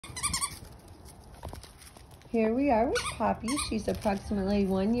Here we are with Poppy. She's approximately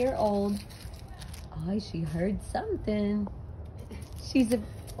 1 year old. Oh, she heard something. She's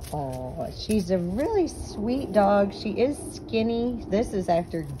a really sweet dog. She is skinny. This is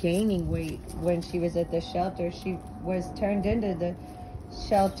after gaining weight when she was at the shelter. She was turned into the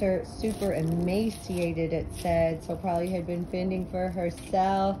shelter super emaciated, it said, so probably had been fending for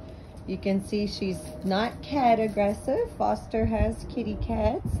herself. You can see she's not cat aggressive. Foster has kitty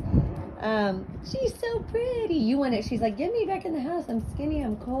cats. She's so pretty. You want it? She's like, get me back in the house. I'm skinny,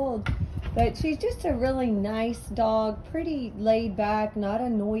 I'm cold. But she's just a really nice dog, pretty laid back, not a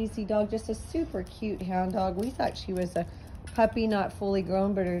noisy dog, just a super cute hound dog. We thought she was a puppy, not fully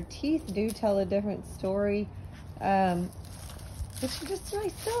grown, but her teeth do tell a different story. But she's just a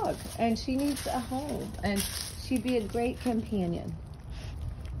nice dog, and she needs a home, and she'd be a great companion.